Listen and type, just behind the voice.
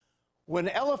When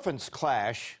elephants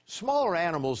clash, smaller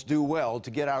animals do well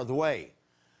to get out of the way.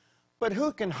 But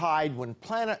who can hide when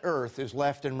planet Earth is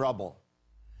left in rubble?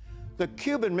 The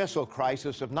Cuban Missile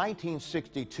Crisis of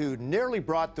 1962 nearly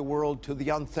brought the world to the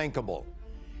unthinkable,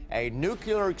 a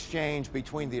nuclear exchange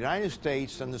between the United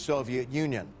States and the Soviet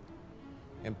Union.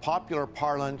 In popular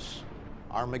parlance,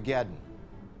 Armageddon.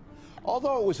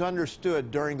 Although it was understood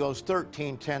during those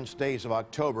 13 tense days of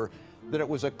October that it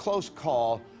was a close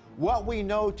call, what we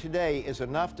know today is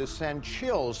enough to send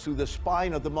chills through the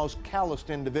spine of the most calloused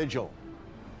individual.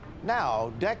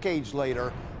 Now, decades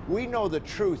later, we know the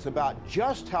truth about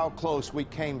just how close we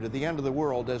came to the end of the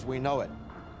world as we know it.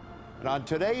 And on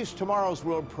today's Tomorrow's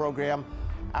World program,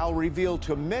 I'll reveal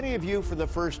to many of you for the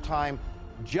first time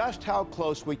just how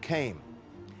close we came.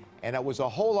 And it was a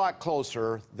whole lot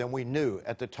closer than we knew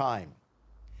at the time.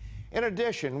 In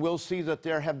addition, we'll see that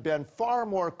there have been far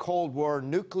more Cold War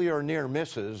nuclear near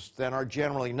misses than are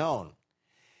generally known.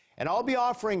 And I'll be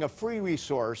offering a free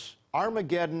resource,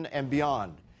 Armageddon and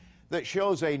Beyond, that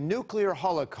shows a nuclear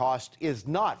holocaust is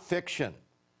not fiction,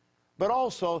 but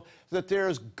also that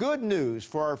there's good news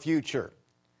for our future.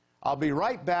 I'll be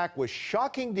right back with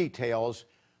shocking details,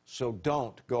 so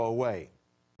don't go away.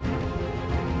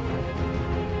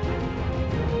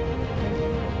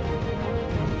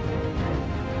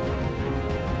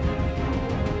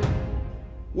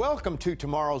 Welcome to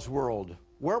Tomorrow's World,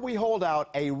 where we hold out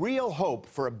a real hope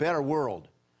for a better world.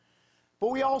 But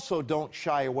we also don't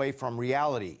shy away from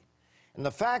reality. And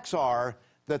the facts are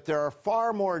that there are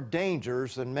far more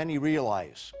dangers than many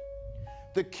realize.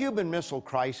 The Cuban Missile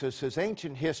Crisis is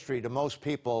ancient history to most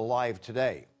people alive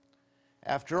today.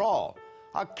 After all,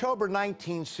 October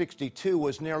 1962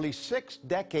 was nearly 6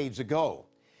 decades ago,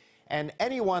 and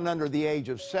anyone under the age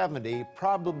of 70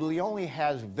 probably only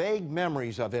has vague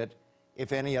memories of it,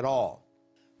 if any at all.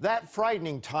 That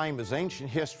frightening time is ancient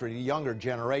history to younger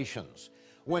generations,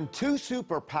 when two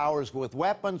superpowers with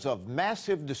weapons of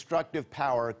massive destructive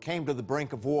power came to the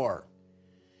brink of war.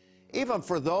 Even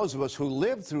for those of us who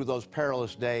lived through those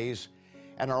perilous days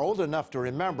and are old enough to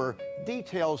remember,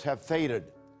 details have faded,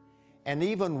 and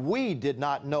even we did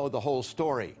not know the whole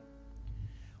story.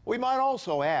 We might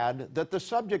also add that the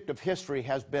subject of history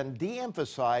has been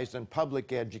de-emphasized in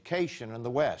public education in the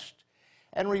West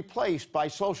and replaced by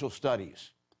social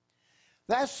studies.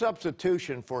 That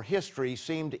substitution for history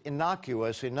seemed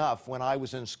innocuous enough when I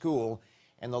was in school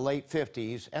in the late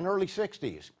 50s and early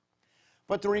 60s.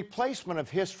 But the replacement of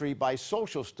history by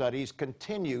social studies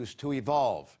continues to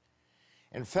evolve.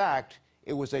 In fact,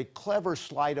 it was a clever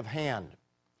sleight of hand.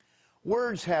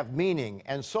 Words have meaning,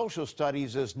 and social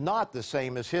studies is not the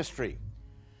same as history.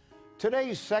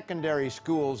 Today's secondary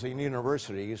schools and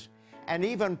universities and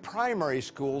even primary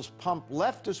schools pump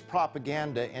leftist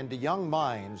propaganda into young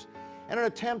minds in an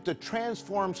attempt to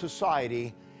transform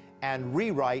society and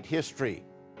rewrite history.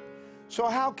 So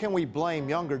how can we blame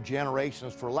younger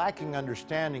generations for lacking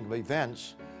understanding of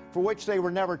events for which they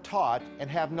were never taught and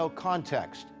have no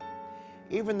context?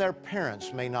 Even their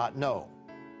parents may not know.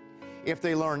 If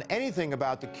they learn anything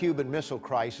about the Cuban Missile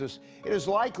Crisis, it is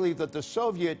likely that the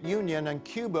Soviet Union and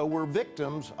Cuba were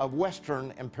victims of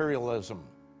Western imperialism.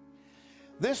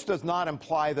 This does not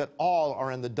imply that all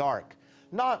are in the dark.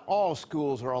 Not all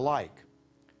schools are alike.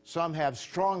 Some have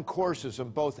strong courses in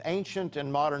both ancient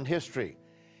and modern history,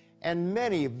 and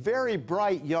many very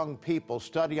bright young people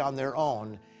study on their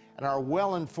own and are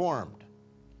well informed.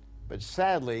 But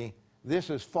sadly, this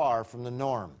is far from the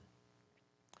norm.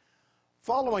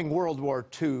 Following World War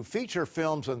II, feature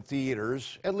films in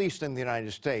theaters, at least in the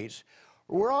United States,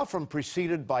 were often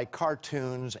preceded by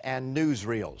cartoons and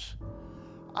newsreels.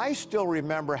 I still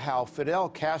remember how Fidel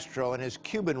Castro and his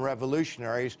Cuban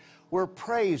revolutionaries were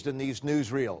praised in these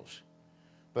newsreels.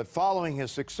 But following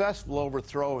his successful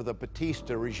overthrow of the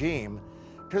Batista regime,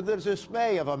 to the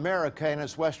dismay of America and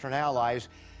its Western allies,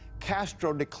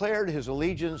 Castro declared his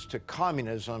allegiance to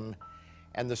communism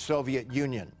and the Soviet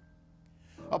Union.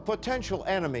 A potential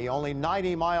enemy only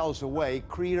 90 miles away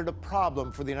created a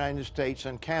problem for the United States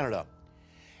and Canada.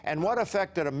 And what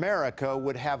affected America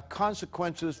would have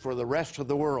consequences for the rest of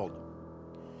the world.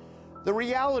 The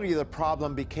reality of the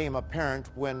problem became apparent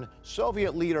when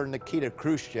Soviet leader Nikita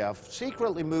Khrushchev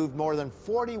secretly moved more than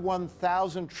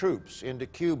 41,000 troops into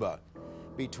Cuba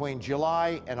between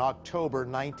July and October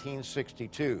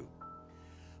 1962.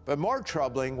 But more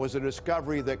troubling was the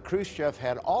discovery that Khrushchev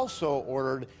had also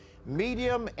ordered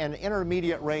medium and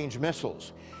intermediate range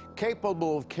missiles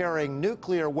capable of carrying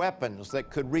nuclear weapons that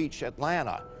could reach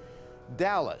Atlanta,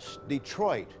 Dallas,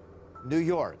 Detroit, New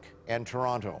York, and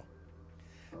Toronto.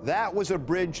 That was a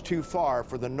bridge too far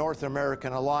for the North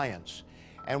American alliance,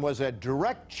 and was a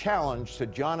direct challenge to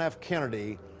John F.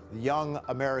 Kennedy, the young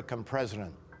American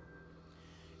president.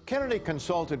 Kennedy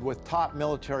consulted with top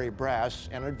military brass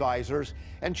and advisors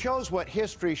and chose what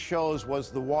history shows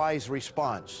was the wise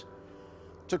response: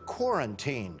 to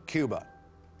quarantine Cuba.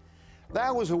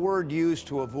 That was a word used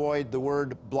to avoid the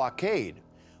word blockade,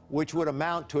 which would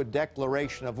amount to a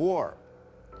declaration of war.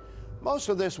 Most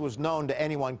of this was known to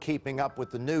anyone keeping up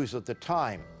with the news at the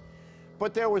time,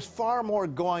 but there was far more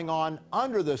going on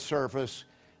under the surface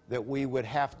that we would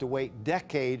have to wait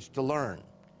decades to learn,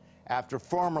 after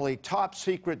formerly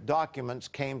top-secret documents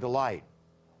came to light.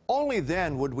 Only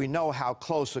then would we know how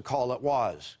close a call it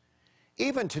was.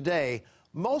 Even today,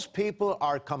 most people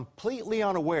are completely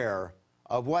unaware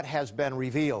of what has been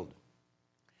revealed.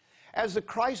 As the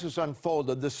crisis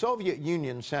unfolded, the Soviet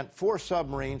Union sent 4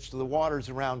 submarines to the waters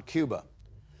around Cuba.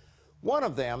 One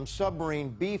of them, submarine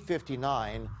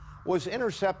B-59, was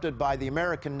intercepted by the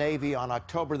American Navy on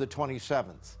October the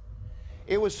 27th.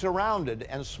 It was surrounded,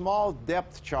 and small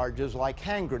depth charges like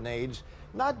hand grenades,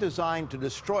 not designed to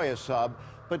destroy a sub,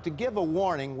 but to give a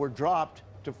warning, were dropped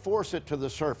to force it to the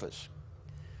surface.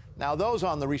 Now, those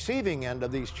on the receiving end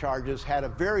of these charges had a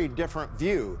very different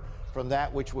view from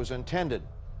that which was intended.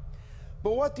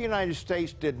 But what the United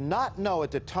States did not know at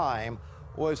the time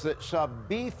was that sub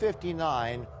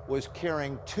B-59 was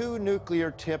carrying 2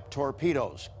 nuclear-tipped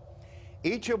torpedoes,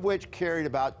 each of which carried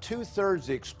about 2/3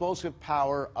 the explosive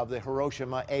power of the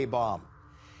Hiroshima A-bomb,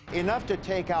 enough to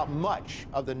take out much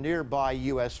of the nearby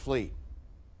U.S. fleet.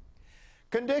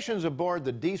 Conditions aboard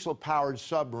the diesel-powered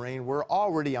submarine were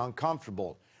already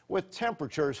uncomfortable, with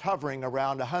temperatures hovering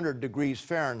around 100 degrees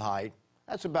Fahrenheit,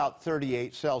 that's about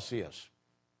 38 Celsius.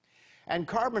 And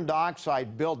carbon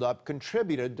dioxide buildup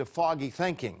contributed to foggy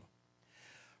thinking.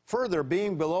 Further,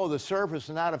 being below the surface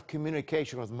and out of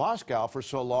communication with Moscow for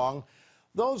so long,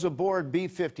 those aboard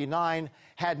B-59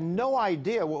 had no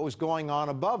idea what was going on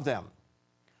above them.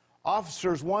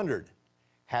 Officers wondered,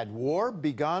 had war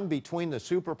begun between the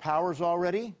superpowers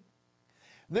already?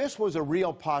 This was a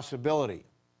real possibility.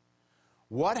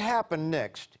 What happened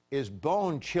next is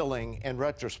bone-chilling in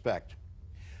retrospect.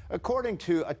 According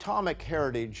to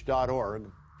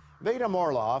AtomicHeritage.org, Vadim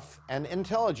Orlov, an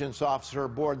intelligence officer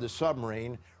aboard the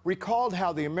submarine, recalled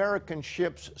how the American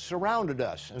ships surrounded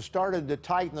us and started to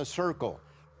tighten the circle,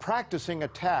 practicing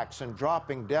attacks and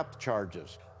dropping depth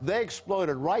charges. They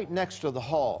exploded right next to the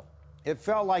hull. It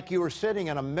felt like you were sitting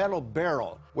in a metal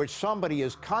barrel, which somebody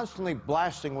is constantly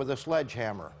blasting with a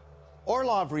sledgehammer.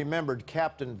 Orlov remembered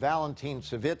Captain Valentin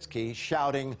Savitsky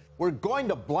shouting, "We're going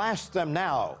to blast them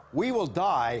now. We will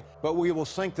die, but we will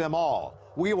sink them all.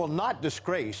 We will not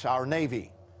disgrace our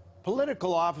Navy."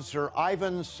 Political officer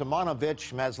Ivan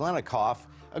Simonovich Maslenikov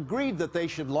agreed that they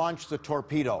should launch the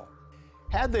torpedo.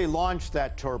 Had they launched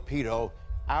that torpedo,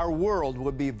 our world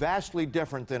would be vastly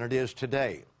different than it is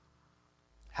today.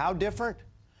 How different?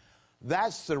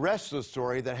 That's the rest of the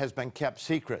story that has been kept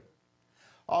secret.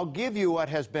 I'll give you what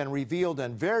has been revealed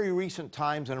in very recent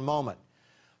times in a moment.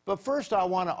 But first, I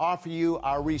want to offer you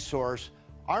our resource,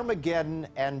 Armageddon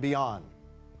and Beyond.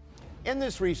 In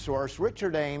this resource,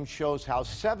 Richard Ames shows how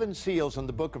 7 seals in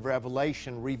the book of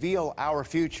Revelation reveal our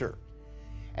future.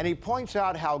 And he points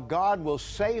out how God will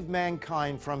save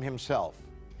mankind from himself.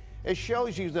 It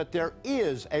shows you that there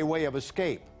is a way of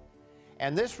escape.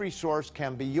 And this resource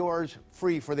can be yours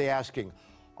free for the asking.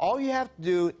 All you have to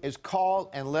do is call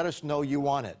and let us know you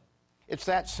want it. It's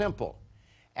that simple.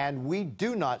 And we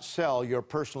do not sell your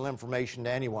personal information to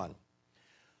anyone.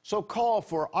 So call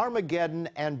for Armageddon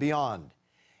and Beyond.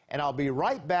 And I'll be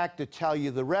right back to tell you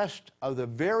the rest of the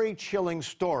very chilling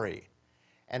story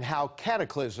and how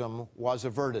cataclysm was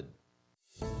averted.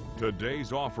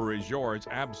 Today's offer is yours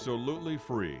absolutely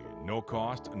free. No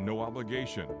cost, no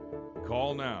obligation.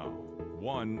 Call now.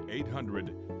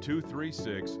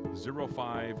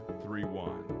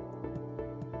 1-800-236-0531.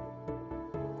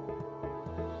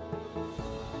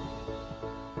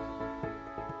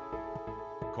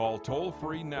 Call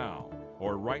toll-free now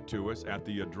or write to us at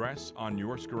the address on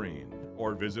your screen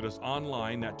or visit us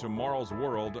online at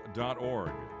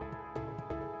tomorrowsworld.org.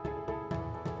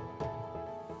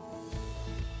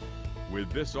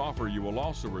 With this offer, you will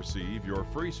also receive your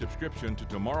free subscription to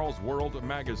Tomorrow's World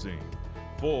magazine,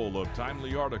 full of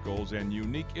timely articles and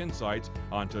unique insights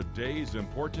on today's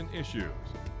important issues.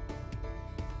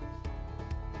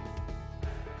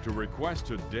 To request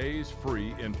today's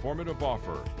free informative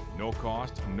offer, no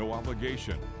cost, no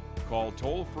obligation, call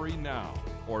toll-free now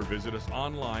or visit us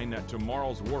online at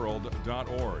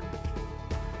tomorrowsworld.org.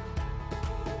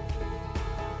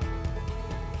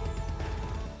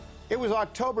 It was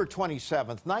October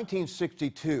 27,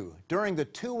 1962, during the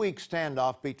two-week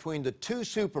standoff between the two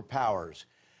superpowers,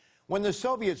 when the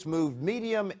Soviets moved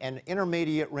medium and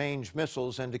intermediate-range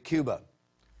missiles into Cuba.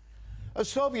 A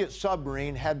Soviet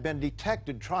submarine had been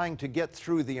detected trying to get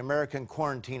through the American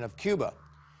quarantine of Cuba,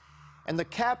 and the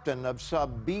captain of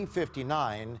sub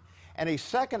B-59 and a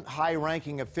second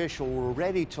high-ranking official were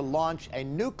ready to launch a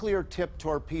nuclear-tipped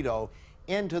torpedo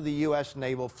into the U.S.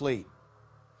 naval fleet.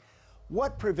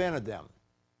 What prevented them?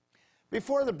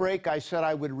 Before the break, I said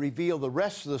I would reveal the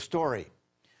rest of the story.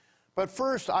 But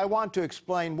first, I want to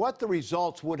explain what the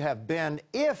results would have been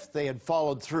if they had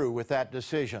followed through with that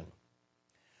decision.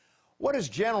 What is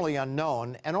generally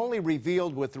unknown and only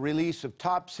revealed with the release of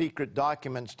top-secret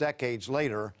documents decades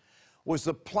later was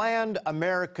the planned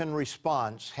American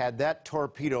response had that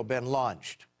torpedo been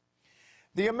launched.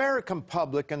 The American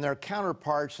public and their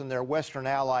counterparts and their Western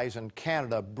allies in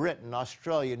Canada, Britain,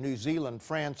 Australia, New Zealand,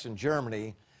 France, and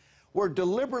Germany were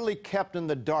deliberately kept in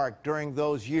the dark during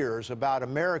those years about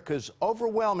America's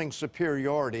overwhelming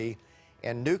superiority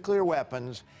in nuclear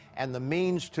weapons and the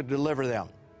means to deliver them.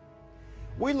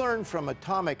 We learned from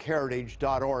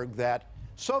AtomicHeritage.org that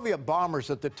Soviet bombers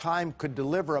at the time could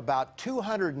deliver about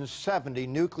 270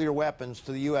 nuclear weapons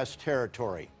to the U.S.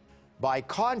 territory. By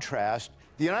contrast,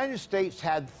 the United States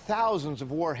had thousands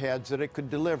of warheads that it could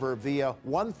deliver via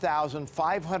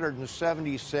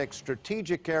 1,576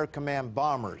 Strategic Air Command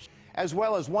bombers, as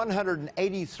well as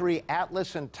 183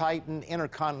 Atlas and Titan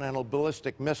intercontinental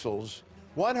ballistic missiles,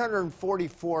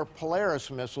 144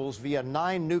 Polaris missiles via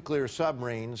 9 nuclear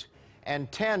submarines,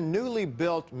 and 10 newly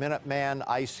built Minuteman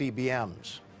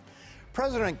ICBMs.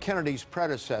 President Kennedy's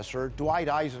predecessor, Dwight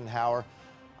Eisenhower,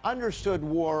 understood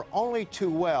war only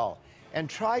too well and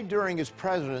tried during his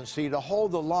presidency to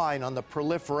hold the line on the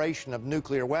proliferation of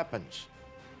nuclear weapons.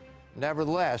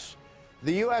 Nevertheless,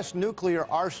 the U.S. nuclear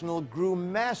arsenal grew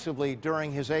massively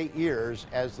during his 8 years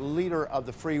as the leader of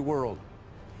the free world.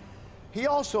 He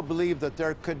also believed that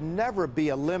there could never be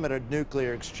a limited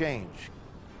nuclear exchange.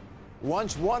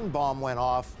 Once one bomb went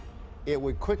off, it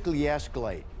would quickly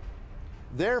escalate.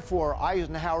 Therefore,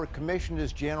 Eisenhower commissioned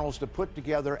his generals to put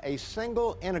together a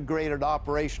single integrated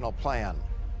operational plan,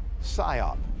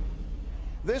 PSYOP.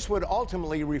 This would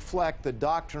ultimately reflect the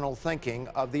doctrinal thinking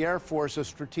of the Air Force's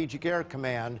Strategic Air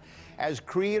Command as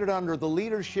created under the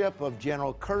leadership of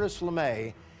General Curtis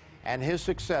LeMay and his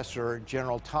successor,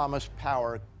 General Thomas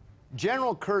Power.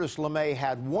 General Curtis LeMay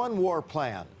had one war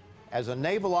plan, as a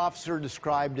naval officer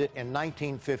described it in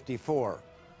 1954,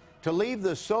 to leave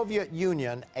the Soviet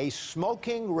Union a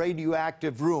smoking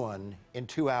radioactive ruin in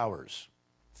 2 hours.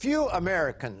 Few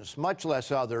Americans, much less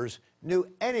others, knew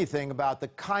anything about the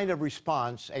kind of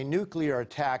response a nuclear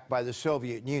attack by the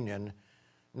Soviet Union,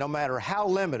 no matter how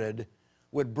limited,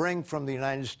 would bring from the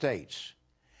United States.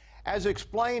 As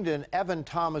explained in Evan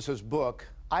Thomas's book,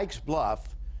 Ike's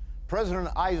Bluff, President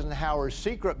Eisenhower's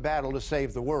secret battle to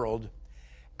save the world,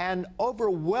 an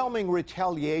overwhelming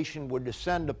retaliation would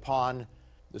descend upon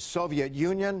the Soviet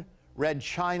Union, Red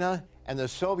China, and the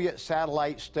Soviet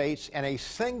satellite states in a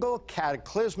single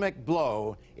cataclysmic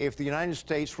blow if the United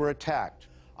States were attacked.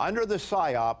 Under the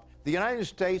PSYOP, the United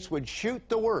States would shoot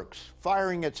the works,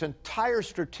 firing its entire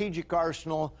strategic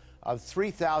arsenal of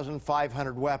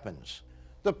 3,500 weapons.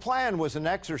 The plan was an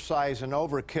exercise in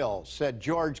overkill, said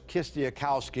George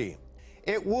Kistiakowsky.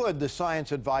 It would, the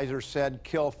science advisor said,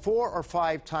 kill 4 or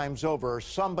 5 times over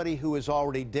somebody who is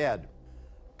already dead.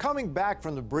 Coming back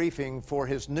from the briefing for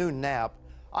his noon nap,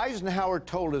 Eisenhower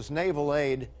told his naval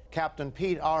aide, Captain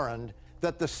Pete Arend,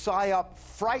 that the PSYOP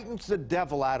frightens the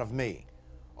devil out of me.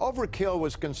 Overkill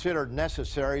was considered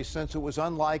necessary since it was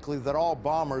unlikely that all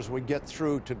bombers would get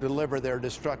through to deliver their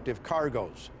destructive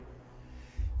cargoes.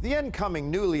 The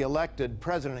incoming newly elected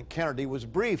President Kennedy was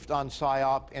briefed on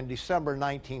PSYOP in December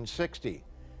 1960,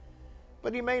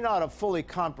 but he may not have fully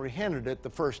comprehended it the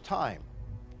first time.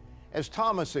 As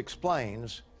Thomas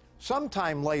explains,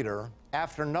 sometime later,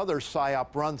 after another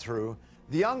PSYOP run-through,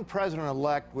 the young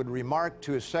president-elect would remark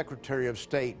to his Secretary of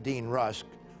State, Dean Rusk,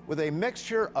 with a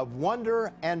mixture of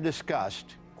wonder and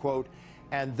disgust, quote,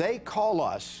 "And they call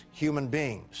us human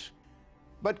beings."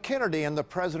 But Kennedy and the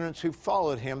presidents who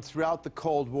followed him throughout the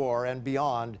Cold War and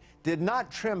beyond did not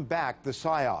trim back the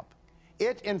PSYOP.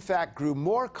 It, in fact, grew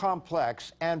more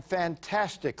complex and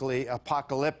fantastically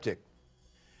apocalyptic.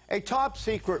 A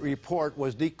top-secret report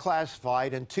was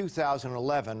declassified in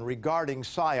 2011 regarding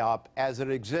PSYOP as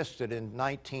it existed in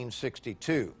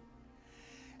 1962.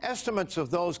 Estimates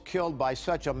of those killed by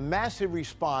such a massive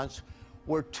response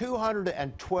were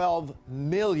 212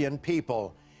 million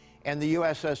people in the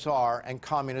USSR and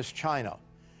Communist China,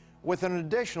 with an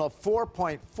additional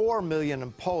 4.4 million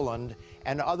in Poland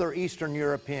and other Eastern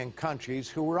European countries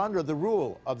who were under the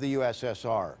rule of the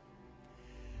USSR.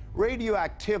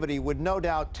 Radioactivity would no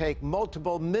doubt take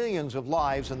multiple millions of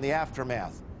lives in the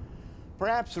aftermath.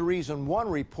 Perhaps the reason one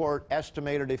report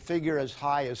estimated a figure as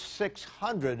high as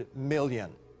 600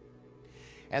 million.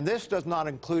 And this does not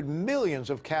include millions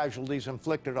of casualties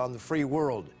inflicted on the free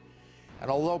world.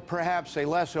 And although perhaps a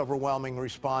less overwhelming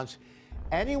response,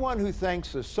 anyone who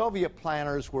thinks the Soviet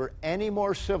planners were any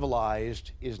more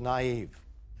civilized is naive.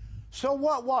 So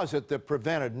what was it that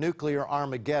prevented nuclear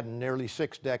Armageddon nearly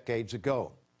 6 decades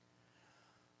ago?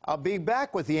 I'll be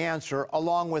back with the answer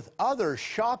along with other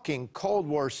shocking Cold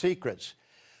War secrets.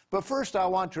 But first I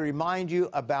want to remind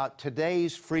you about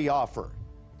today's free offer.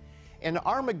 In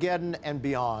Armageddon and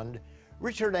Beyond,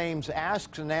 Richard Ames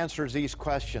asks and answers these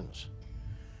questions.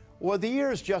 Will the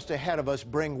years just ahead of us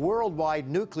bring worldwide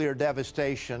nuclear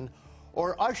devastation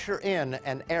or usher in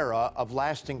an era of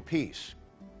lasting peace?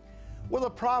 Will the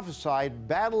prophesied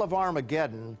Battle of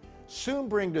Armageddon soon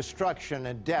bring destruction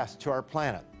and death to our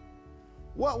planet?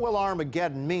 What will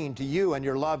Armageddon mean to you and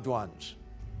your loved ones?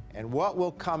 And what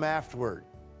will come afterward?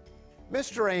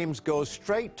 Mr. Ames goes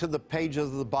straight to the pages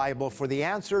of the Bible for the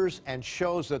answers and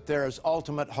shows that there is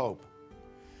ultimate hope.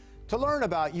 To learn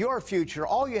about your future,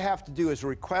 all you have to do is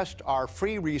request our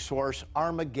free resource,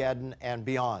 Armageddon and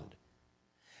Beyond.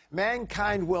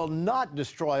 Mankind will not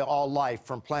destroy all life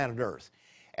from planet Earth,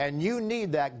 and you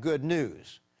need that good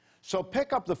news. So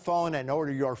pick up the phone and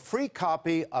order your free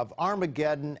copy of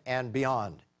Armageddon and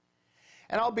Beyond.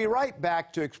 And I'll be right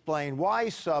back to explain why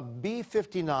sub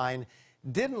B-59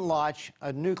 didn't launch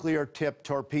a nuclear-tipped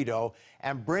torpedo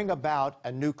and bring about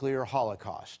a nuclear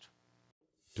holocaust.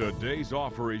 Today's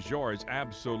offer is yours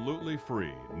absolutely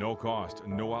free, no cost,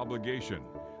 no obligation.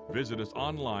 Visit us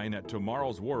online at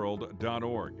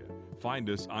tomorrowsworld.org. Find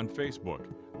us on Facebook,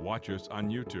 watch us on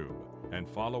YouTube, and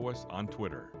follow us on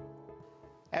Twitter.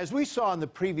 As we saw in the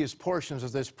previous portions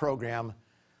of this program,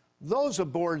 those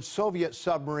aboard Soviet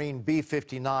submarine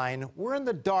B-59 were in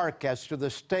the dark as to the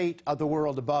state of the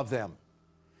world above them.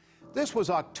 This was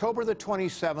October the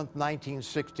 27th,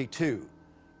 1962,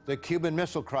 the Cuban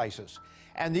Missile Crisis,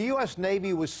 and the U.S.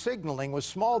 Navy was signaling with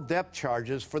small depth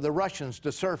charges for the Russians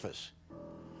to surface.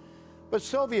 But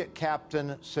Soviet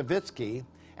Captain Savitsky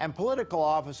and political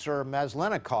officer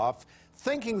Maslenikov,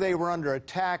 thinking they were under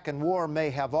attack and war may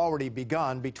have already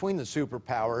begun between the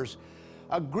superpowers,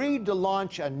 agreed to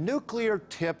launch a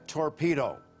nuclear-tipped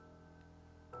torpedo.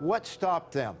 What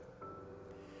stopped them?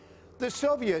 The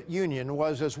Soviet Union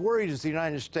was as worried as the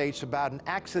United States about an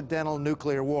accidental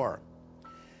nuclear war.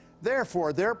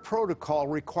 Therefore, their protocol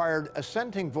required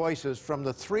assenting voices from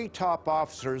the 3 top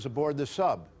officers aboard the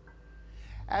sub.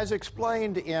 As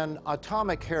explained in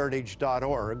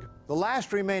AtomicHeritage.org, the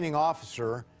last remaining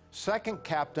officer, Second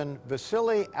Captain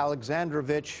Vasily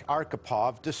Alexandrovich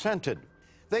Arkhipov, dissented.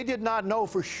 They did not know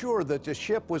for sure that the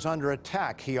ship was under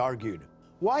attack, he argued.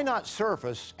 Why not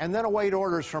surface and then await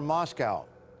orders from Moscow?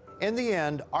 In the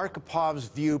end, Arkhipov's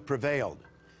view prevailed.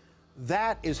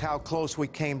 That is how close we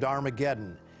came to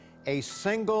Armageddon, a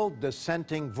single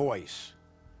dissenting voice.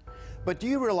 But do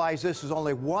you realize this is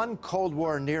only one Cold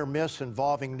War near miss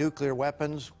involving nuclear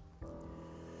weapons?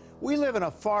 We live in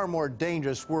a far more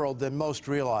dangerous world than most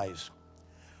realize.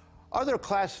 Other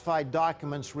classified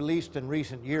documents released in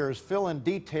recent years fill in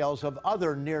details of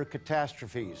other near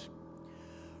catastrophes.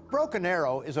 Broken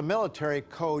Arrow is a military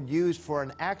code used for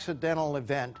an accidental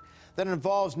event that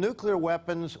involves nuclear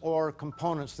weapons or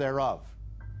components thereof.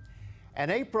 An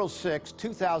April 6,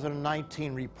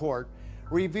 2019 report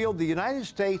revealed the United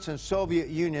States and Soviet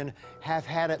Union have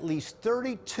had at least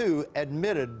 32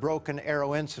 admitted Broken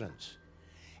Arrow incidents.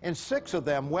 In 6 of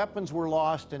them, weapons were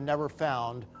lost and never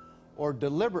found, or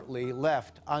deliberately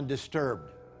left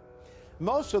undisturbed.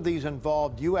 Most of these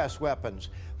involved U.S. weapons,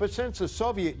 but since the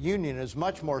Soviet Union is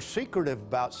much more secretive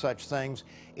about such things,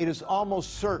 it is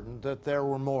almost certain that there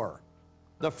were more.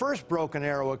 The first Broken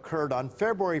Arrow occurred on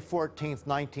February 14,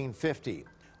 1950,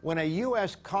 when a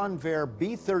U.S. Convair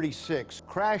B-36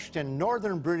 crashed in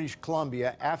northern British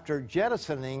Columbia after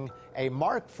jettisoning a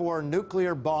Mark IV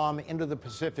nuclear bomb into the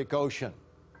Pacific Ocean.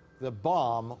 The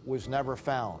bomb was never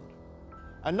found.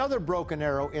 Another Broken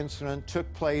Arrow incident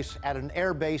took place at an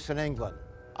air base in England.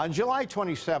 On July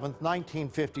 27,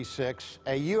 1956,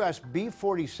 a U.S.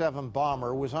 B-47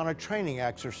 bomber was on a training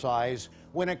exercise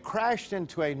when it crashed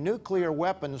into a nuclear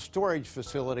weapons storage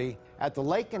facility at the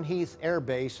Lakenheath Air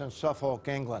Base in Suffolk,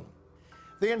 England.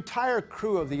 The entire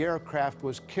crew of the aircraft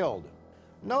was killed.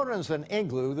 Known as an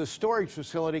igloo, the storage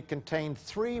facility contained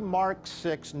 3 Mark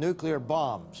VI nuclear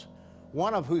bombs,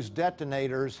 one of whose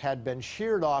detonators had been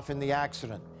sheared off in the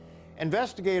accident.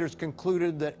 Investigators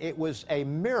concluded that it was a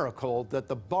miracle that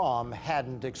the bomb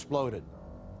hadn't exploded.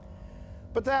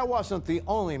 But that wasn't the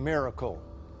only miracle.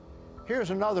 Here's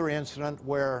another incident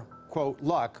where, quote,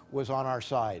 luck was on our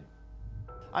side.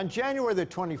 On January the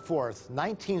 24th,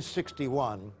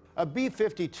 1961, a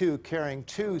B-52 carrying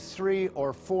 2, 3,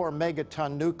 or 4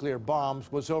 megaton nuclear bombs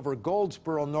was over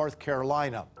Goldsboro, North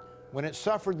Carolina, when it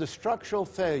suffered the structural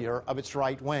failure of its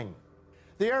right wing.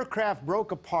 The aircraft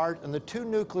broke apart and the 2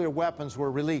 nuclear weapons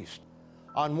were released.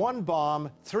 On one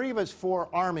bomb, 3 of its 4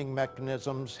 arming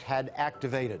mechanisms had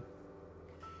activated.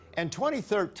 In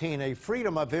 2013, a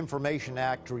Freedom of Information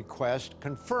Act request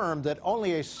confirmed that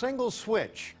only a single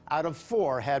switch out of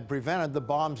 4 had prevented the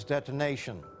bomb's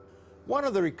detonation. One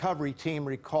of the recovery team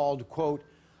recalled, quote,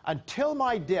 "Until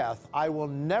my death, I will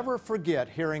never forget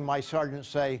hearing my sergeant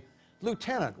say,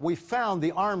 'Lieutenant, we found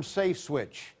the arm safe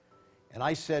switch.' And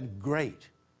I said,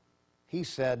 'Great.' He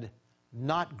said,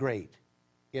 'Not great.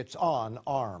 It's on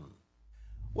arm.'"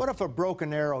 What if a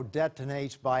broken arrow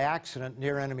detonates by accident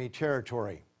near enemy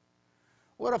territory?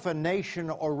 What if a nation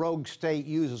or rogue state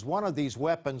uses one of these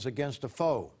weapons against a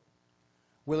foe?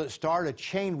 Will it start a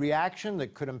chain reaction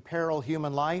that could imperil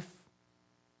human life?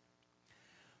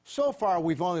 So far,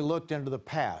 we've only looked into the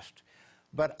past,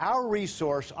 but our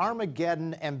resource,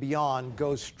 Armageddon and Beyond,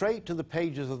 goes straight to the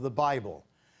pages of the Bible,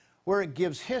 where it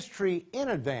gives history in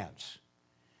advance.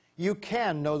 You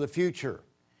can know the future.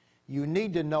 You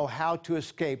need to know how to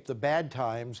escape the bad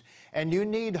times, and you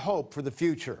need hope for the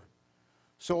future.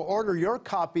 So order your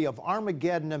copy of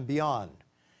Armageddon and Beyond.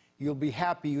 You'll be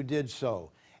happy you did so.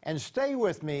 And stay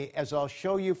with me as I'll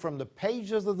show you from the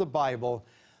pages of the Bible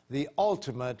the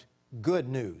ultimate good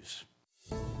news.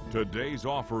 Today's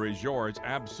offer is yours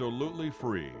absolutely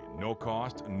free. No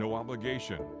cost, no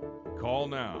obligation. Call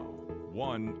now.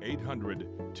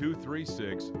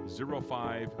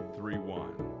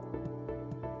 1-800-236-0531.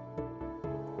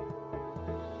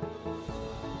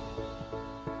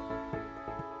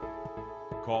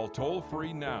 Call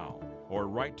toll-free now or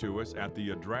write to us at the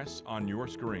address on your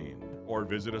screen or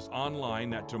visit us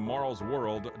online at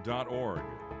tomorrowsworld.org.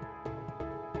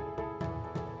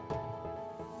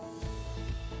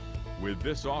 With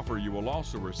this offer, you will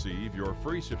also receive your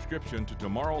free subscription to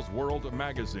Tomorrow's World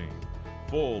magazine,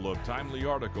 full of timely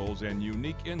articles and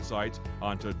unique insights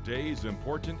on today's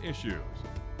important issues.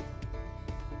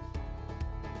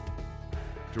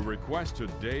 To request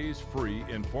today's free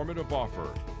informative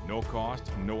offer, no cost,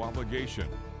 no obligation,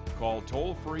 call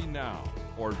toll-free now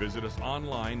or visit us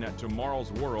online at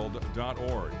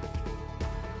tomorrowsworld.org.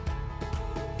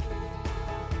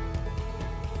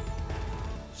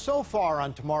 So far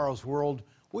on Tomorrow's World,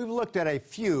 we've looked at a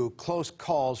few close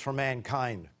calls for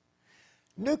mankind.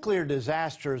 Nuclear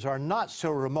disasters are not so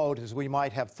remote as we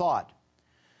might have thought.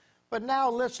 But now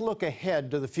let's look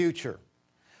ahead to the future.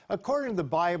 According to the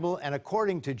Bible and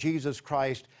according to Jesus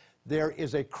Christ, there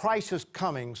is a crisis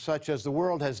coming such as the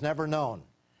world has never known.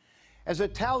 As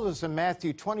it tells us in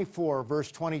Matthew 24,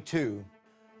 verse 22,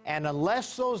 "And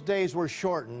unless those days were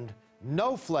shortened,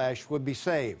 no flesh would be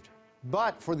saved.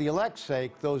 But for the elect's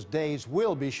sake, those days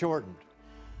will be shortened."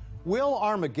 Will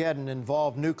Armageddon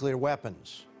involve nuclear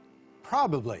weapons?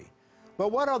 Probably.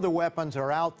 But what other weapons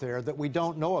are out there that we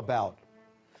don't know about?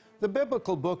 The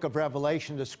biblical book of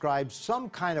Revelation describes some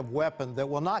kind of weapon that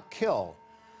will not kill,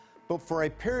 but for a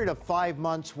period of 5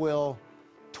 months will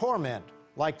torment,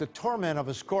 like the torment of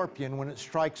a scorpion when it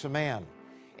strikes a man.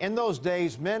 In those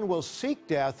days, men will seek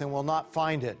death and will not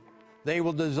find it. They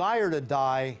will desire to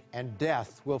die, and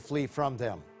death will flee from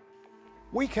them.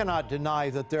 We cannot deny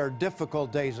that there are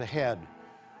difficult days ahead,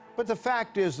 but the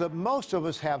fact is that most of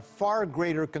us have far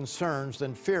greater concerns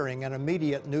than fearing an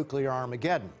immediate nuclear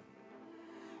Armageddon.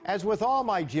 As with all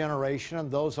my generation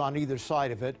and those on either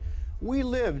side of it, we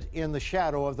lived in the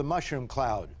shadow of the mushroom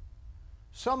cloud,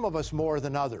 some of us more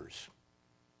than others.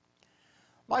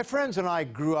 My friends and I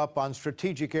grew up on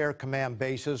Strategic Air Command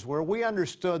bases where we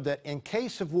understood that in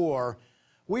case of war,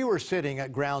 we were sitting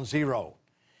at ground zero,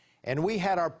 and we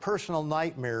had our personal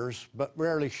nightmares but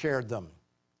rarely shared them.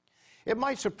 It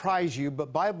might surprise you,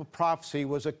 but Bible prophecy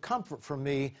was a comfort for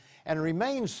me and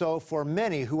remains so for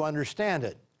many who understand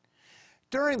it.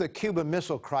 During the Cuban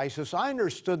Missile Crisis, I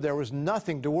understood there was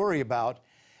nothing to worry about,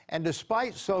 and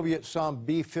despite Soviet some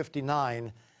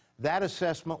B-59, that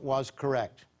assessment was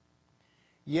correct.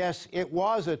 Yes, it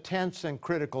was a tense and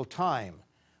critical time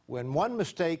when one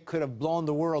mistake could have blown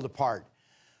the world apart.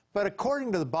 But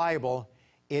according to the Bible,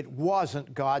 it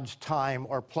wasn't God's time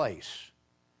or place.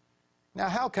 Now,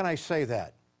 how can I say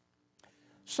that?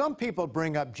 Some people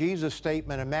bring up Jesus'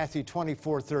 statement in Matthew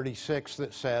 24:36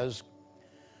 that says,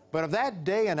 But of that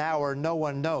day and hour no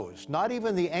one knows, not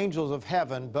even the angels of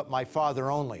heaven, but my Father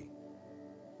only.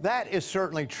 That is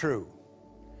certainly true.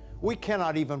 We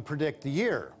cannot even predict the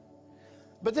year.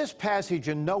 But this passage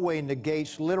in no way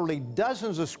negates literally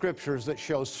dozens of scriptures that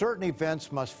show certain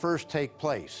events must first take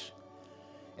place.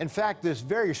 In fact, this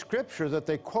very scripture that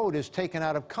they quote is taken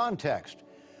out of context,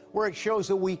 where it shows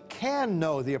that we can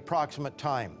know the approximate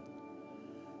time.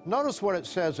 Notice what it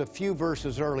says a few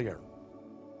verses earlier.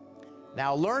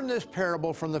 Now learn this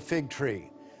parable from the fig tree.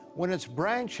 When its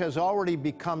branch has already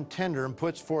become tender and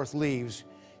puts forth leaves,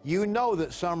 you know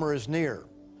that summer is near.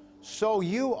 So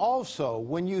you also,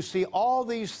 when you see all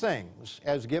these things,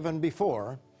 as given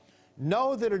before,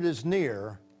 know that it is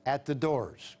near at the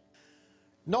doors.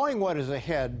 Knowing what is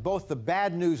ahead, both the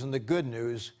bad news and the good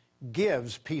news,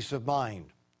 gives peace of mind.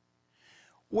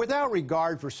 Without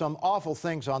regard for some awful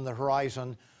things on the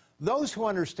horizon, those who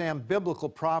understand biblical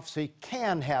prophecy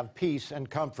can have peace and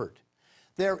comfort.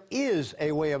 There is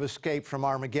a way of escape from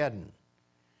Armageddon.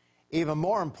 Even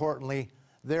more importantly,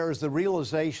 there is the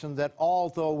realization that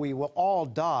although we will all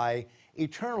die,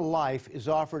 eternal life is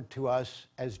offered to us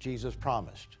as Jesus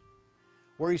promised,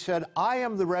 where he said, I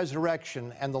am the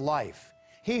resurrection and the life.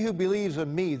 He who believes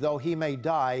in me, though he may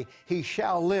die, he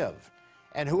shall live.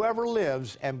 And whoever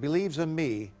lives and believes in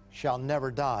me shall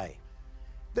never die.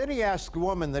 Then he asked the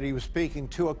woman that he was speaking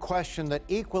to a question that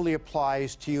equally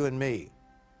applies to you and me.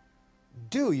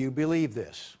 Do you believe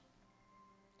this?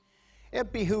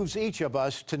 It behooves each of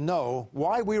us to know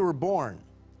why we were born.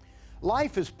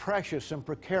 Life is precious and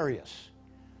precarious,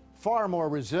 far more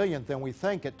resilient than we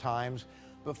think at times,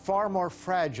 but far more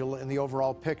fragile in the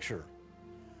overall picture.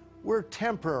 We're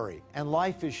temporary and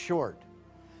life is short.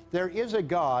 There is a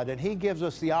God and He gives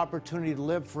us the opportunity to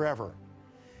live forever.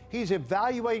 He's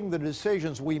evaluating the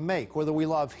decisions we make, whether we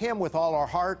love Him with all our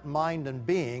heart, mind, and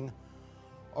being,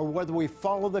 or whether we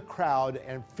follow the crowd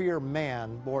and fear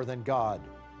man more than God.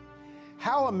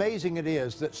 How amazing it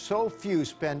is that so few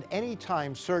spend any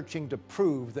time searching to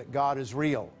prove that God is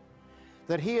real,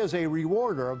 that He is a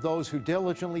rewarder of those who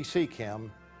diligently seek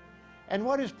Him, and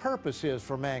what His purpose is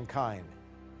for mankind.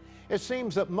 It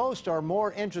seems that most are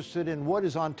more interested in what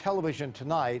is on television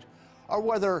tonight or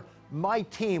whether my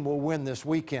team will win this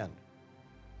weekend.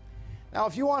 Now,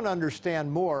 if you want to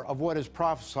understand more of what is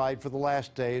prophesied for the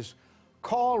last days,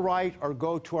 call, write, or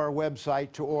go to our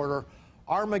website to order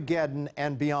Armageddon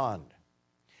and Beyond.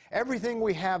 Everything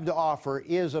we have to offer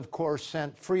is, of course,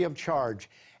 sent free of charge,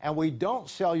 and we don't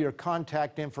sell your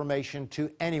contact information to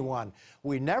anyone.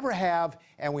 We never have,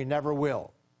 and we never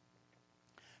will.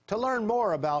 To learn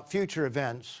more about future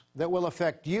events that will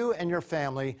affect you and your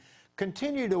family,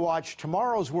 continue to watch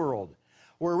Tomorrow's World,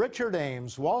 where Richard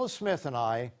Ames, Wallace Smith, and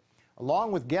I,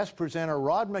 along with guest presenter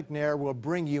Rod McNair, will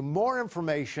bring you more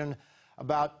information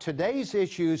about today's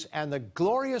issues and the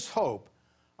glorious hope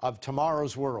of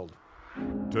tomorrow's world.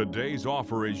 Today's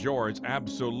offer is yours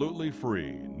absolutely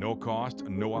free, no cost,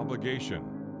 no obligation.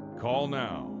 Call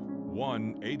now,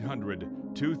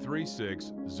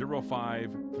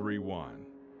 1-800-236-0531.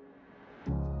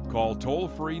 Call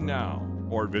toll-free now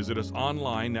or visit us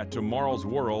online at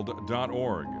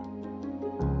tomorrowsworld.org.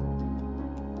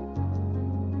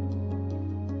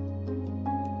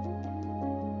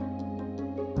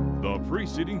 The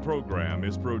preceding program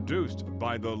is produced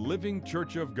by the Living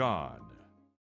Church of God.